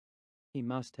He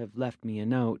must have left me a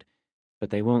note,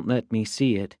 but they won't let me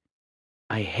see it.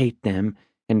 I hate them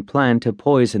and plan to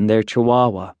poison their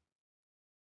chihuahua.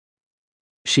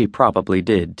 She probably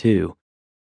did, too.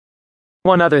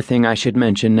 One other thing I should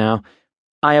mention now.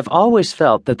 I have always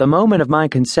felt that the moment of my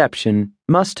conception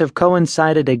must have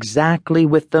coincided exactly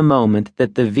with the moment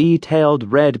that the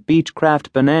V-tailed red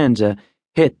Beechcraft Bonanza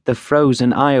hit the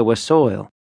frozen Iowa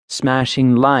soil,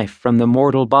 smashing life from the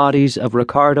mortal bodies of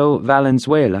Ricardo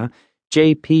Valenzuela,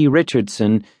 J.P.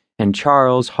 Richardson, and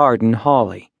Charles Hardin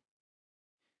Hawley.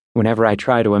 Whenever I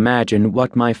try to imagine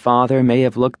what my father may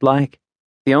have looked like,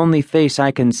 the only face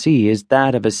I can see is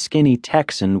that of a skinny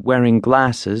Texan wearing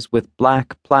glasses with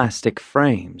black plastic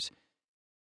frames.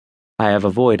 I have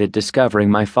avoided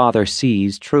discovering my father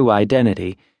C's true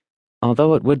identity,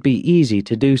 although it would be easy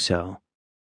to do so.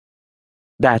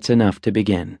 That's enough to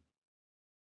begin.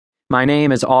 My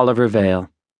name is Oliver Vale.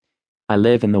 I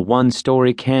live in the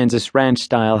one-story Kansas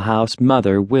ranch-style house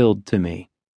Mother willed to me.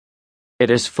 It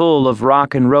is full of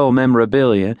rock and roll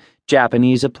memorabilia,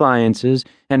 Japanese appliances,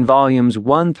 and volumes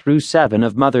 1 through 7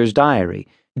 of Mother's diary,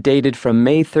 dated from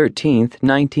May 13,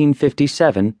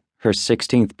 1957, her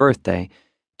 16th birthday,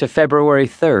 to February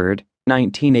 3,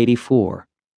 1984,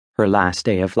 her last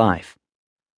day of life.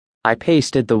 I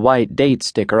pasted the white date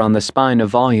sticker on the spine of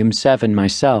Volume 7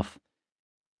 myself.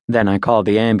 Then I called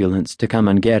the ambulance to come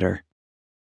and get her.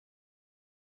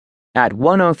 At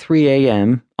 1:03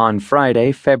 a.m. on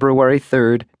Friday, February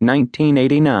 3,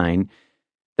 1989,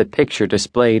 the picture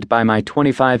displayed by my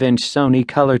 25-inch Sony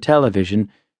color television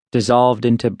dissolved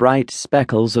into bright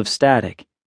speckles of static.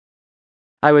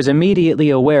 I was immediately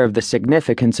aware of the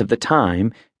significance of the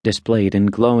time, displayed in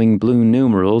glowing blue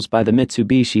numerals by the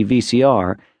Mitsubishi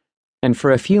VCR, and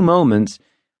for a few moments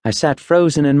I sat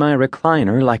frozen in my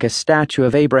recliner like a statue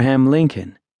of Abraham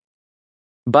Lincoln.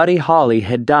 Buddy Holly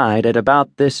had died at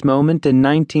about this moment in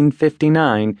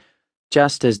 1959,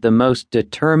 just as the most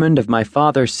determined of my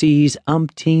father C's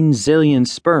umpteen zillion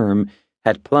sperm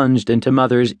had plunged into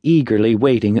Mother's eagerly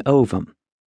waiting ovum.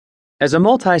 As a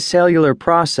multicellular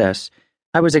process,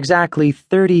 I was exactly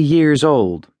 30 years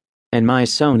old, and my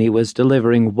Sony was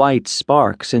delivering white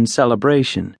sparks in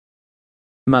celebration.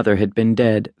 Mother had been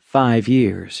dead 5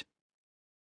 years.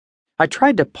 I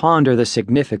tried to ponder the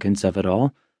significance of it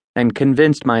all, and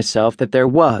convinced myself that there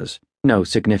was no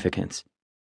significance.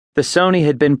 The Sony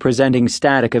had been presenting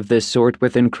static of this sort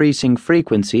with increasing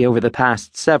frequency over the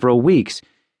past several weeks,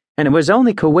 and it was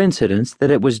only coincidence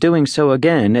that it was doing so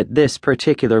again at this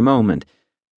particular moment.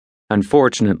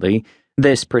 Unfortunately,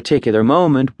 this particular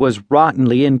moment was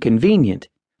rottenly inconvenient,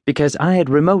 because I had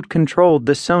remote-controlled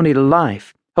the Sony to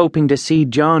life, hoping to see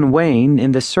John Wayne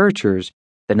in The Searchers,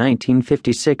 the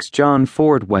 1956 John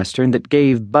Ford Western that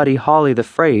gave Buddy Holly the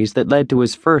phrase that led to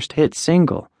his first hit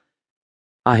single.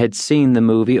 I had seen the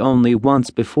movie only once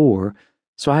before,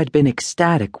 so I had been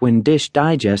ecstatic when Dish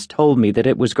Digest told me that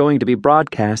it was going to be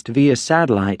broadcast via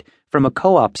satellite from a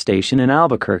co-op station in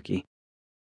Albuquerque.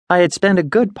 I had spent a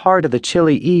good part of the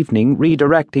chilly evening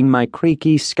redirecting my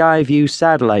creaky Skyview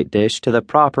satellite dish to the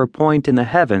proper point in the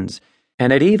heavens,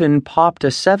 and had even popped a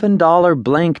 $7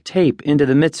 blank tape into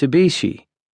the Mitsubishi.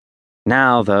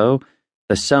 Now, though,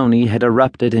 the Sony had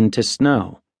erupted into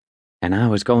snow, and I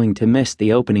was going to miss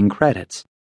the opening credits.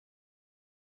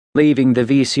 Leaving the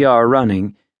VCR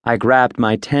running, I grabbed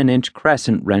my 10-inch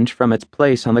crescent wrench from its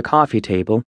place on the coffee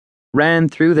table, ran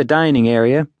through the dining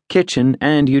area, kitchen,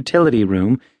 and utility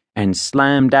room, and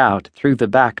slammed out through the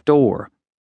back door.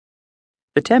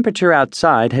 The temperature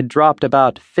outside had dropped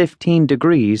about 15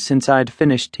 degrees since I'd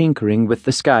finished tinkering with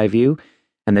the Skyview,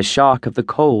 and the shock of the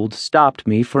cold stopped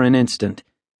me for an instant.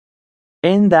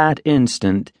 In that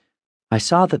instant, I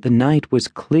saw that the night was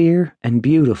clear and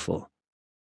beautiful.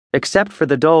 Except for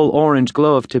the dull orange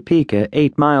glow of Topeka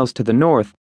 8 miles to the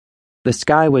north, the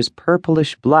sky was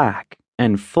purplish black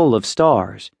and full of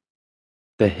stars.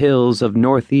 The hills of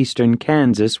northeastern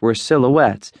Kansas were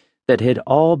silhouettes that hid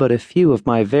all but a few of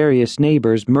my various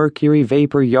neighbors' mercury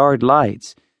vapor yard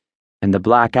lights, and the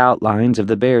black outlines of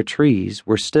the bare trees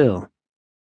were still.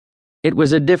 It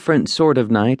was a different sort of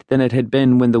night than it had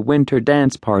been when the winter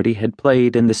dance party had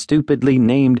played in the stupidly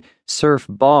named Surf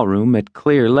Ballroom at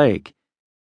Clear Lake.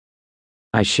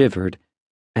 I shivered,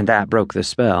 and that broke the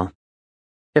spell.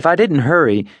 If I didn't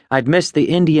hurry, I'd miss the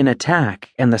Indian attack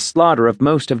and the slaughter of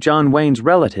most of John Wayne's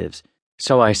relatives,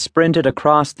 so I sprinted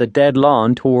across the dead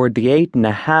lawn toward the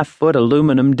 8.5-foot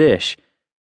aluminum dish.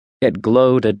 It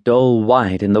glowed a dull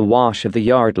white in the wash of the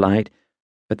yard light,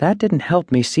 but that didn't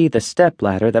help me see the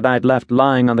stepladder that I'd left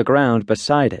lying on the ground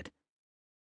beside it.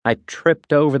 I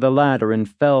tripped over the ladder and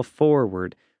fell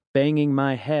forward, banging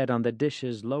my head on the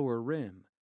dish's lower rim.